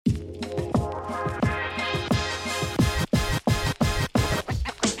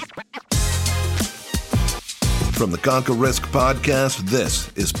From the Conquer Risk podcast,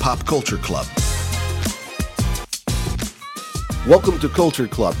 this is Pop Culture Club. Welcome to Culture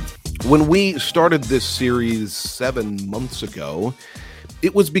Club. When we started this series 7 months ago,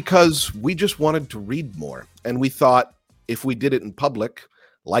 it was because we just wanted to read more. And we thought if we did it in public,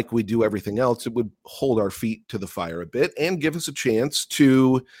 like we do everything else, it would hold our feet to the fire a bit and give us a chance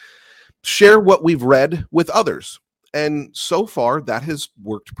to share what we've read with others. And so far, that has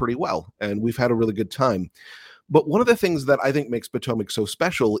worked pretty well, and we've had a really good time. But one of the things that I think makes Potomac so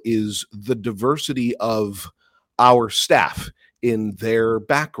special is the diversity of our staff in their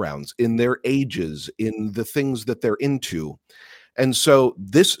backgrounds, in their ages, in the things that they're into. And so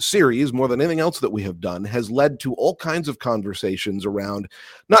this series, more than anything else that we have done, has led to all kinds of conversations around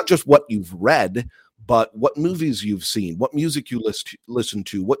not just what you've read, but what movies you've seen, what music you listen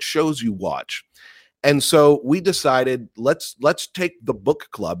to, what shows you watch. And so we decided let's take the book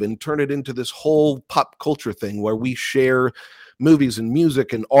club and turn it into this whole pop culture thing where we share movies and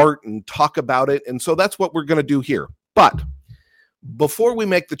music and art and talk about it. And so that's what we're going to do here. But before we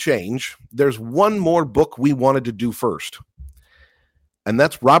make the change, there's one more book we wanted to do first. And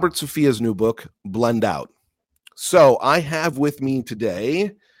that's Robert Sophia's new book, Blend Out. So I have with me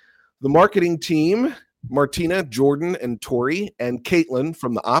today the marketing team, Martina, Jordan, and Tori, and Caitlin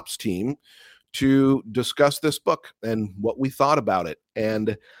from the ops team, to discuss this book and what we thought about it.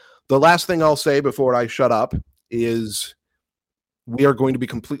 And the last thing I'll say before I shut up is we are going to be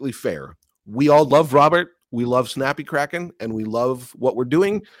completely fair. We all love Robert, we love Snappy Kraken, and we love what we're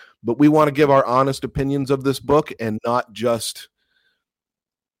doing, but we want to give our honest opinions of this book and not just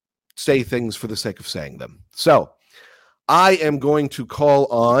say things for the sake of saying them. So I am going to call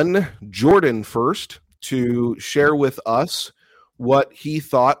on Jordan first to share with us what he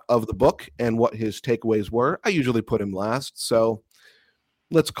thought of the book and what his takeaways were. I usually put him last, so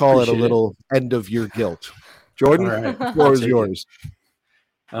let's call it a little end of year guilt. Jordan, right. The floor is yours.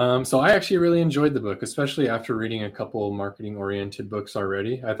 So I actually really enjoyed the book, especially after reading a couple marketing-oriented books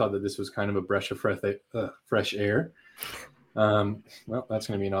already. I thought that this was kind of a breath of fresh air. Well, that's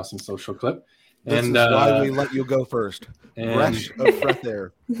going to be an awesome social clip. This is why we let you go first. Breath of fresh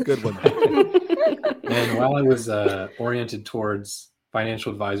air. Good one. And while I was oriented towards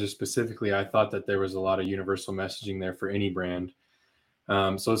financial advisors specifically, I thought that there was a lot of universal messaging there for any brand.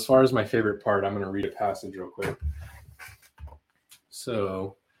 So as far as my favorite part, I'm going to read a passage real quick.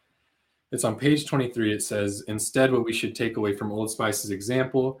 So it's on page 23. It says, "Instead, what we should take away from Old Spice's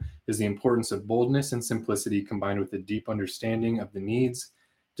example is the importance of boldness and simplicity combined with a deep understanding of the needs,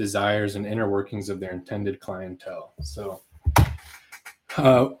 desires, and inner workings of their intended clientele." So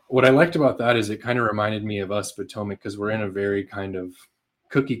what I liked about that is it kind of reminded me of us, Potomac, because we're in a very kind of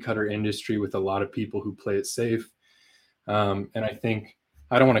cookie cutter industry with a lot of people who play it safe. And I think,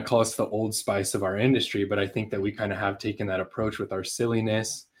 I don't want to call us the Old Spice of our industry, but I think that we kind of have taken that approach with our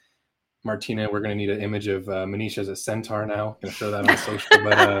silliness. Martina, we're going to need an image of Manish as a centaur now. I'm going to throw that on social.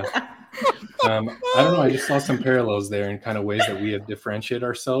 But I don't know. I just saw some parallels there in kind of ways that we have differentiated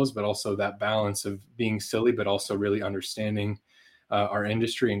ourselves, but also that balance of being silly, but also really understanding our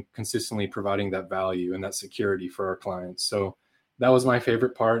industry and consistently providing that value and that security for our clients. So that was my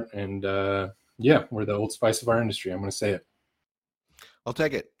favorite part. And yeah, we're the Old Spice of our industry. I'm going to say it. I'll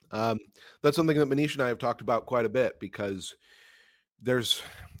take it. That's something that Manish and I have talked about quite a bit because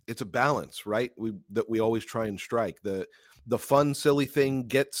it's a balance, right? That we always try and strike. The fun, silly thing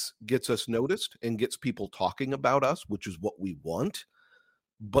gets us noticed and gets people talking about us, which is what we want.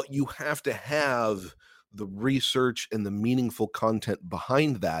 But you have to have the research and the meaningful content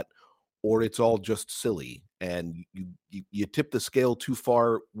behind that, or it's all just silly. And you tip the scale too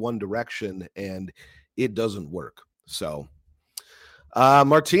far one direction and it doesn't work. So,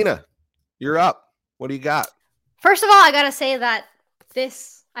 Martina, you're up. What do you got? First of all, I got to say that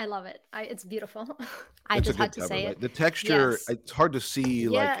I love it. It's beautiful. I just had to say it. The texture, yes. It's hard to see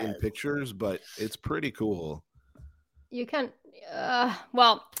like in pictures, but it's pretty cool. You can,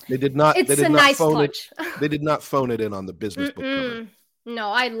 they did not. It's they did a not nice phone touch. They did not phone it in on the business book cover. No,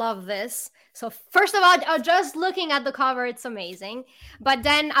 I love this. So first of all, just looking at the cover, it's amazing. But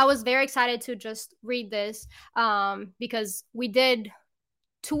then I was very excited to just read this because we did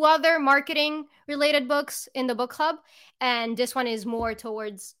 2 other marketing related books in the book club. And this one is more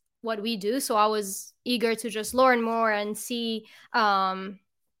towards what we do. So I was eager to just learn more and see,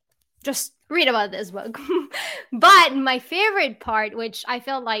 just read about this book. But my favorite part, which I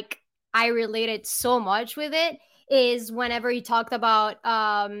felt like I related so much with it, is whenever he talked about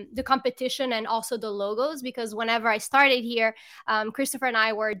the competition and also the logos, because whenever I started here, Christopher and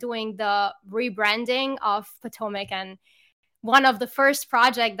I were doing the rebranding of Potomac, and one of the first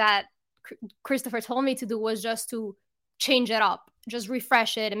project that Christopher told me to do was just to change it up, just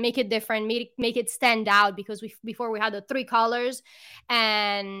refresh it and make it different, make it stand out, because before we had the 3 colors,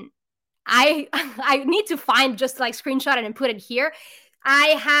 and I need to find, just like screenshot it and put it here. I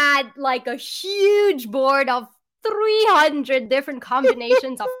had like a huge board of 300 different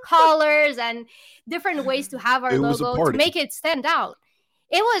combinations of colors and different ways to have our logo to make it stand out.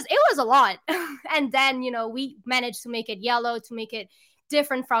 It was a lot. And then, we managed to make it yellow, to make it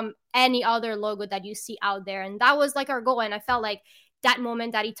different from any other logo that you see out there. And that was like our goal. And I felt like that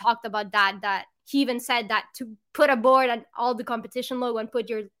moment that he talked about that he even said that to put a board and all the competition logo and put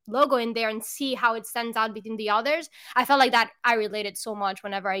your logo in there and see how it stands out between the others. I felt like that I related so much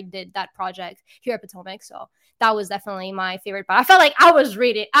whenever I did that project here at Potomac. So that was definitely my favorite part. I felt like I was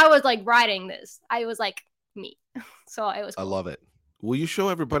like writing this. I was like me. So it was cool. I love it. Will you show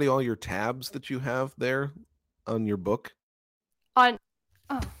everybody all your tabs that you have there on your book? The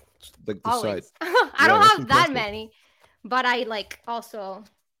side. I don't have that many, but I also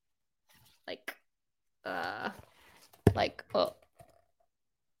well,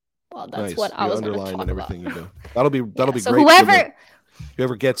 that's nice. What I was underline and everything about. You do. That'll be so great.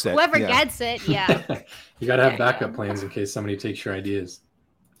 Whoever gets it. Gets it, yeah. You got to have backup plans in case somebody takes your ideas.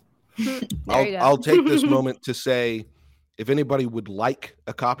 I'll take this moment to say, if anybody would like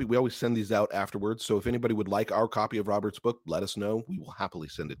a copy, we always send these out afterwards. So if anybody would like our copy of Robert's book, let us know. We will happily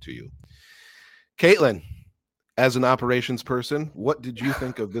send it to you. Caitlin, as an operations person, what did you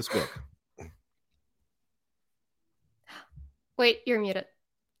think of this book? Wait, you're muted.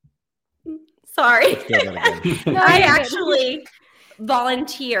 Sorry. I actually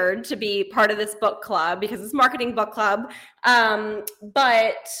volunteered to be part of this book club because it's marketing book club.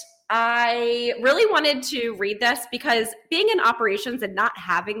 But I really wanted to read this because being in operations and not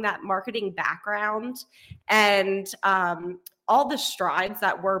having that marketing background and all the strides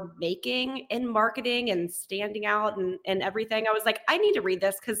that we're making in marketing and standing out and everything, I was like, I need to read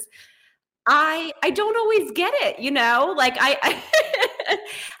this because I don't always get it, like I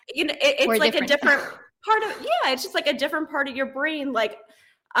it's we're like different. A different part of, it's just like a different part of your brain.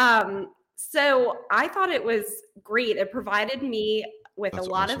 So I thought it was great. It provided me with That's a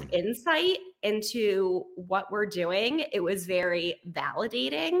lot awesome. Of insight into what we're doing. It was very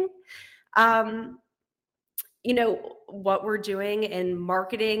validating. What we're doing in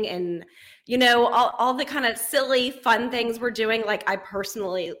marketing and, all the kind of silly, fun things we're doing. Like, I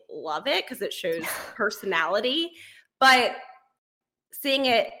personally love it because it shows personality, but seeing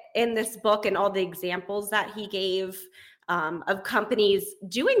it in this book and all the examples that he gave of companies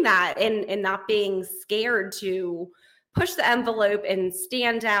doing that and not being scared to push the envelope and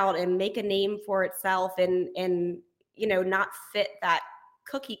stand out and make a name for itself and not fit that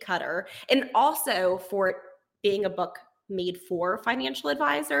cookie cutter. And also for it being a book made for financial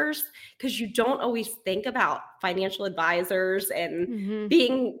advisors, because you don't always think about financial advisors and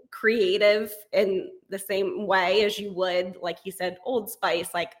being creative in the same way as you would, like you said, Old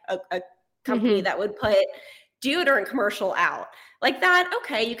Spice, like a company that would put deodorant commercial out like that.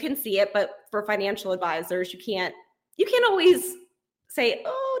 Okay, you can see it, but for financial advisors, you can't always say,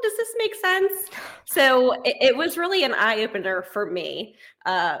 oh, does this make sense? So it was really an eye-opener for me,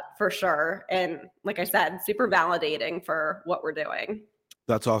 for sure. And like I said, super validating for what we're doing.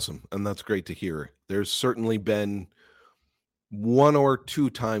 That's awesome. And that's great to hear. There's certainly been one or two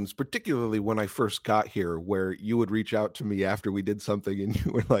times, particularly when I first got here, where you would reach out to me after we did something and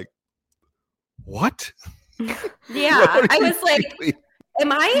you were like, what? Yeah. I was like,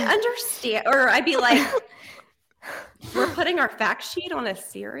 am I understand? Or I'd be like, we're putting our fact sheet on a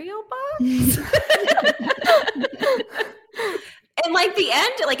cereal box. And like the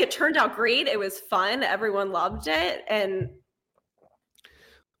end, like it turned out great. It was fun. Everyone loved it. And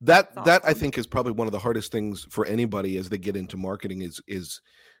that I think is probably one of the hardest things for anybody as they get into marketing is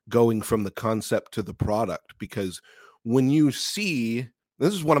going from the concept to the product. Because when you see,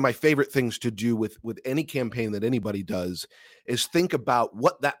 this is one of my favorite things to do with any campaign that anybody does, is think about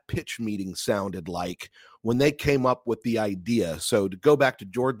what that pitch meeting sounded like when they came up with the idea. So to go back to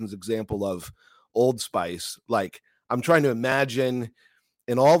Jordan's example of Old Spice, like I'm trying to imagine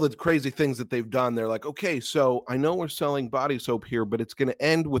in all the crazy things that they've done, they're like, okay, so I know we're selling body soap here, but it's going to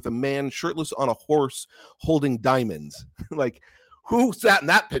end with a man shirtless on a horse holding diamonds. Like, who sat in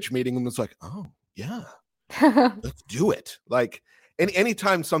that pitch meeting and was like, oh yeah, let's do it. Like,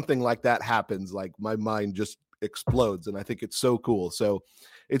 anytime something like that happens, like my mind just explodes. And I think it's so cool. So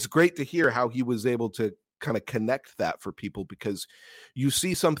it's great to hear how he was able to kind of connect that for people, because you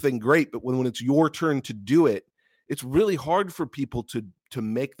see something great, but when it's your turn to do it, it's really hard for people to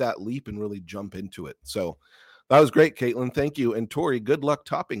make that leap and really jump into it. So that was great, Caitlin. Thank you. And Tori, good luck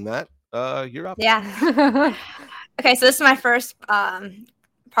topping that. you're up. Yeah. Okay, so this is my first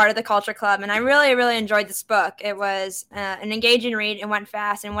part of the Culture Club, and I really, really enjoyed this book. It was an engaging read and went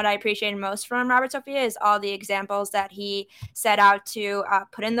fast, and what I appreciated most from Robert Sophia is all the examples that he set out to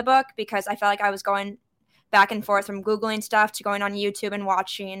put in the book, because I felt like I was going back and forth from Googling stuff to going on YouTube and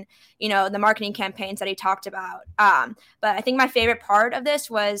watching, the marketing campaigns that he talked about. But I think my favorite part of this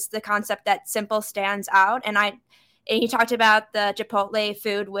was the concept that simple stands out, and he talked about the Chipotle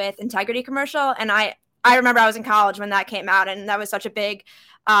food with integrity commercial, and I remember I was in college when that came out, and that was such a big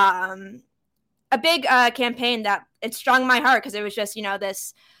campaign that it strung my heart, because it was just,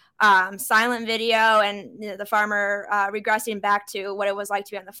 this silent video and the farmer regressing back to what it was like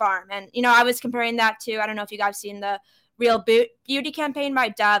to be on the farm. And, I was comparing that to, I don't know if you guys seen the Real Beauty campaign by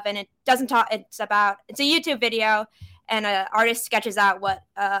Dove, and it doesn't talk, it's a YouTube video, and an artist sketches out what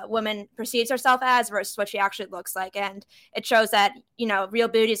a woman perceives herself as versus what she actually looks like. And it shows that, real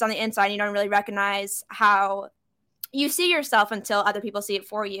beauty is on the inside. You don't really recognize how you see yourself until other people see it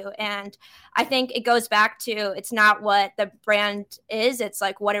for you. And I think it goes back to, it's not what the brand is, it's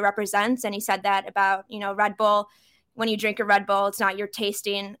like what it represents. And he said that about, Red Bull. When you drink a Red Bull, it's not you're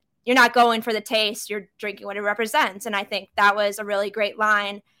not going for the taste, you're drinking what it represents. And I think that was a really great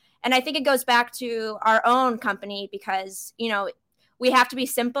line. And I think it goes back to our own company, because, we have to be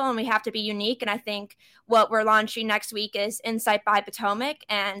simple and we have to be unique. And I think what we're launching next week is Insight by Potomac.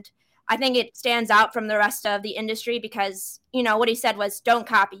 And I think it stands out from the rest of the industry because, what he said was, don't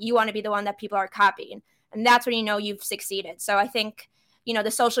copy. You want to be the one that people are copying. And that's when you've succeeded. So I think,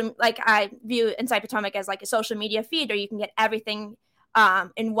 I view Insight Potomac as like a social media feed where you can get everything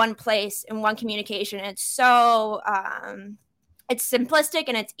in one place, in one communication. And it's so it's simplistic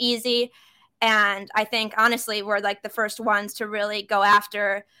and it's easy. And I think, honestly, we're like the first ones to really go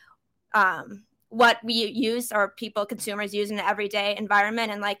after what we use, or consumers use in an everyday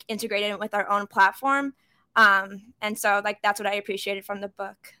environment, and like integrate it with our own platform. And so that's what I appreciated from the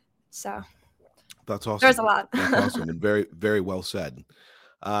book. So that's awesome. There's a lot. That's awesome and very, very well said.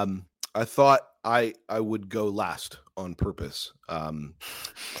 I thought I would go last on purpose.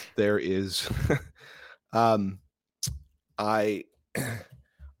 There is, I'll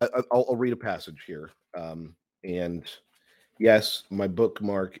read a passage here. And yes, my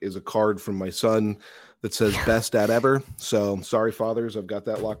bookmark is a card from my son that says best dad ever. So sorry, fathers, I've got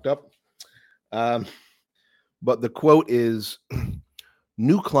that locked up. But the quote is,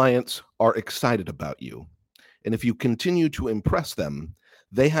 new clients are excited about you. And if you continue to impress them,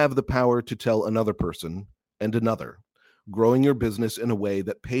 they have the power to tell another person and another, growing your business in a way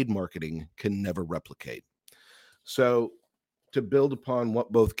that paid marketing can never replicate. So to build upon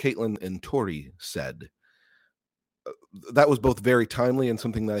what both Caitlin and Tori said, that was both very timely and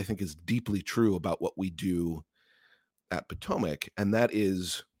something that I think is deeply true about what we do at Potomac. And that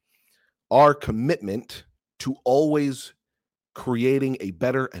is our commitment to always creating a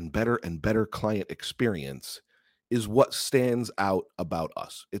better and better and better client experience is what stands out about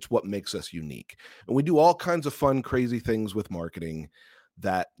us. It's what makes us unique. And we do all kinds of fun, crazy things with marketing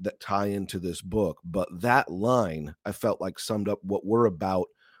that tie into this book. But that line, I felt like, summed up what we're about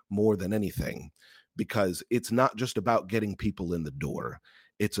more than anything, because it's not just about getting people in the door.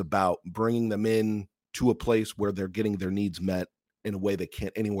 It's about bringing them in to a place where they're getting their needs met in a way they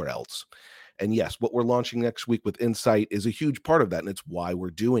can't anywhere else. And yes, what we're launching next week with Insight is a huge part of that, and it's why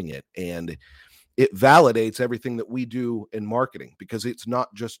we're doing it. And it validates everything that we do in marketing, because it's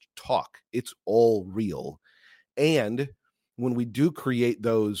not just talk, it's all real. And when we do create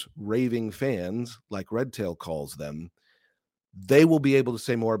those raving fans, like Redtail calls them, they will be able to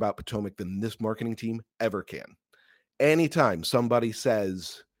say more about Potomac than this marketing team ever can. Anytime somebody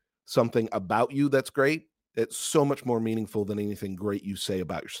says something about you that's great, it's so much more meaningful than anything great you say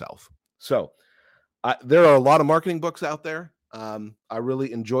about yourself. So there are a lot of marketing books out there. I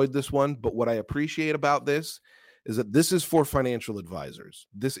really enjoyed this one, but what I appreciate about this is that this is for financial advisors.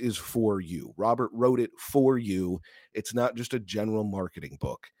 This is for you. Robert wrote it for you. It's not just a general marketing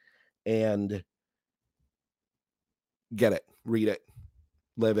book. And get it, read it,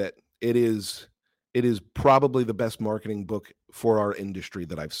 live it. It is probably the best marketing book for our industry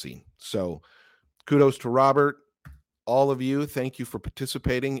that I've seen. So kudos to Robert. All of you, thank you for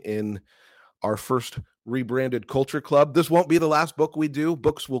participating in our first rebranded Culture Club. This won't be the last book we do.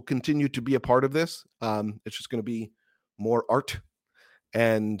 Books will continue to be a part of this. It's just going to be more art.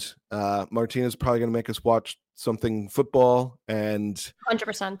 And Martina's probably going to make us watch something football. And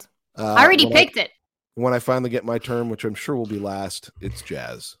 100%. I already picked it. When I finally get my turn, which I'm sure will be last, it's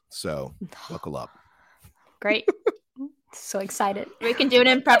jazz. So buckle up. Great. So excited. We can do it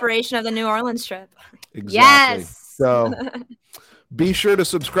in preparation of the New Orleans trip. Exactly. Yes. So Be sure to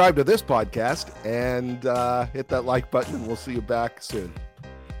subscribe to this podcast and hit that like button, and we'll see you back soon.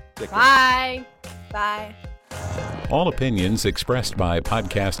 Take care. Bye. Bye. All opinions expressed by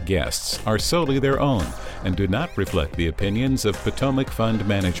podcast guests are solely their own and do not reflect the opinions of Potomac Fund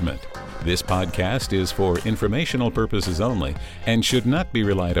Management. This podcast is for informational purposes only and should not be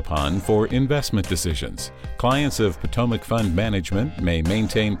relied upon for investment decisions. Clients of Potomac Fund Management may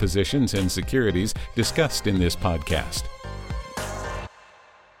maintain positions in securities discussed in this podcast.